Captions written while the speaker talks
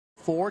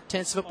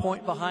4/10 of a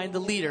point behind the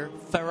leader,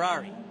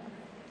 Ferrari.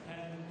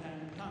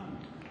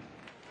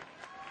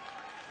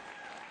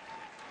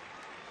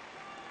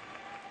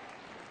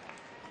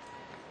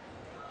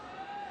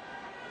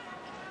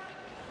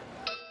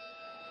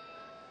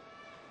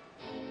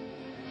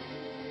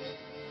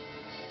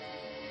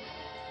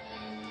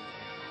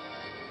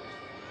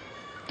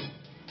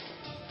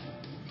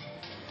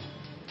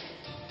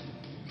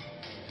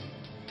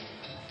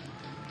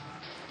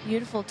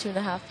 Beautiful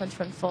 2.5 punch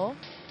run full.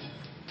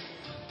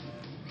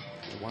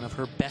 One of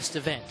her best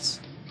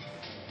events.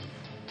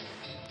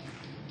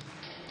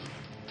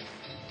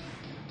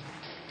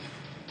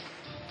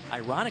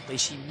 Ironically,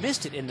 she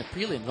missed it in the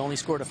prelims, only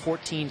scored a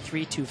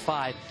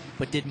 14.325,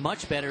 but did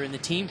much better in the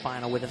team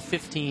final with a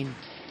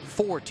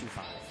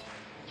 15.425.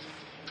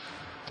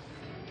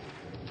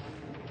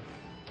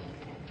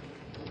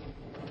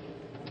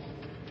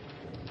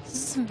 This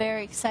is some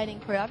very exciting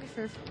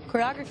choreography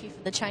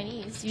for the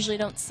Chinese. Usually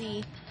don't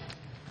see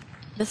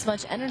this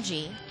much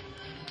energy.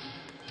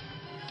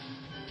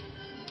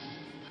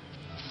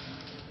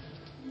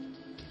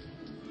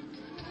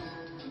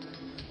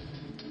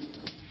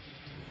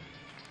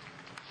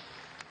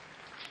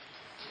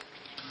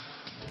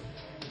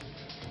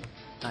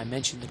 I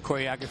mentioned the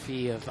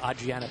choreography of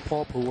Adriana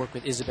Pope, who worked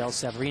with Isabel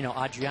Severino.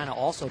 Adriana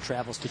also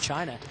travels to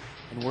China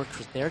and works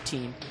with their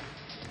team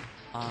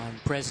on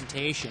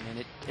presentation,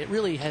 and it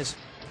really has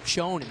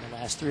shown in the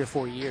last 3 or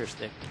 4 years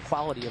the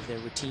quality of their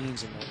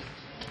routines and the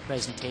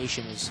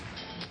presentation is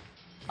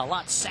a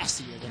lot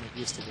sassier than it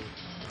used to be.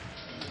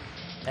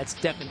 That's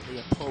definitely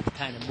a Pope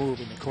kind of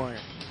move in the corner.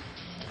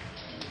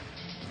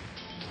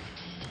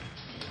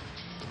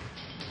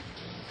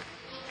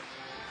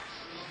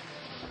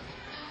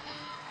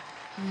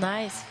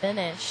 Nice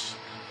finish.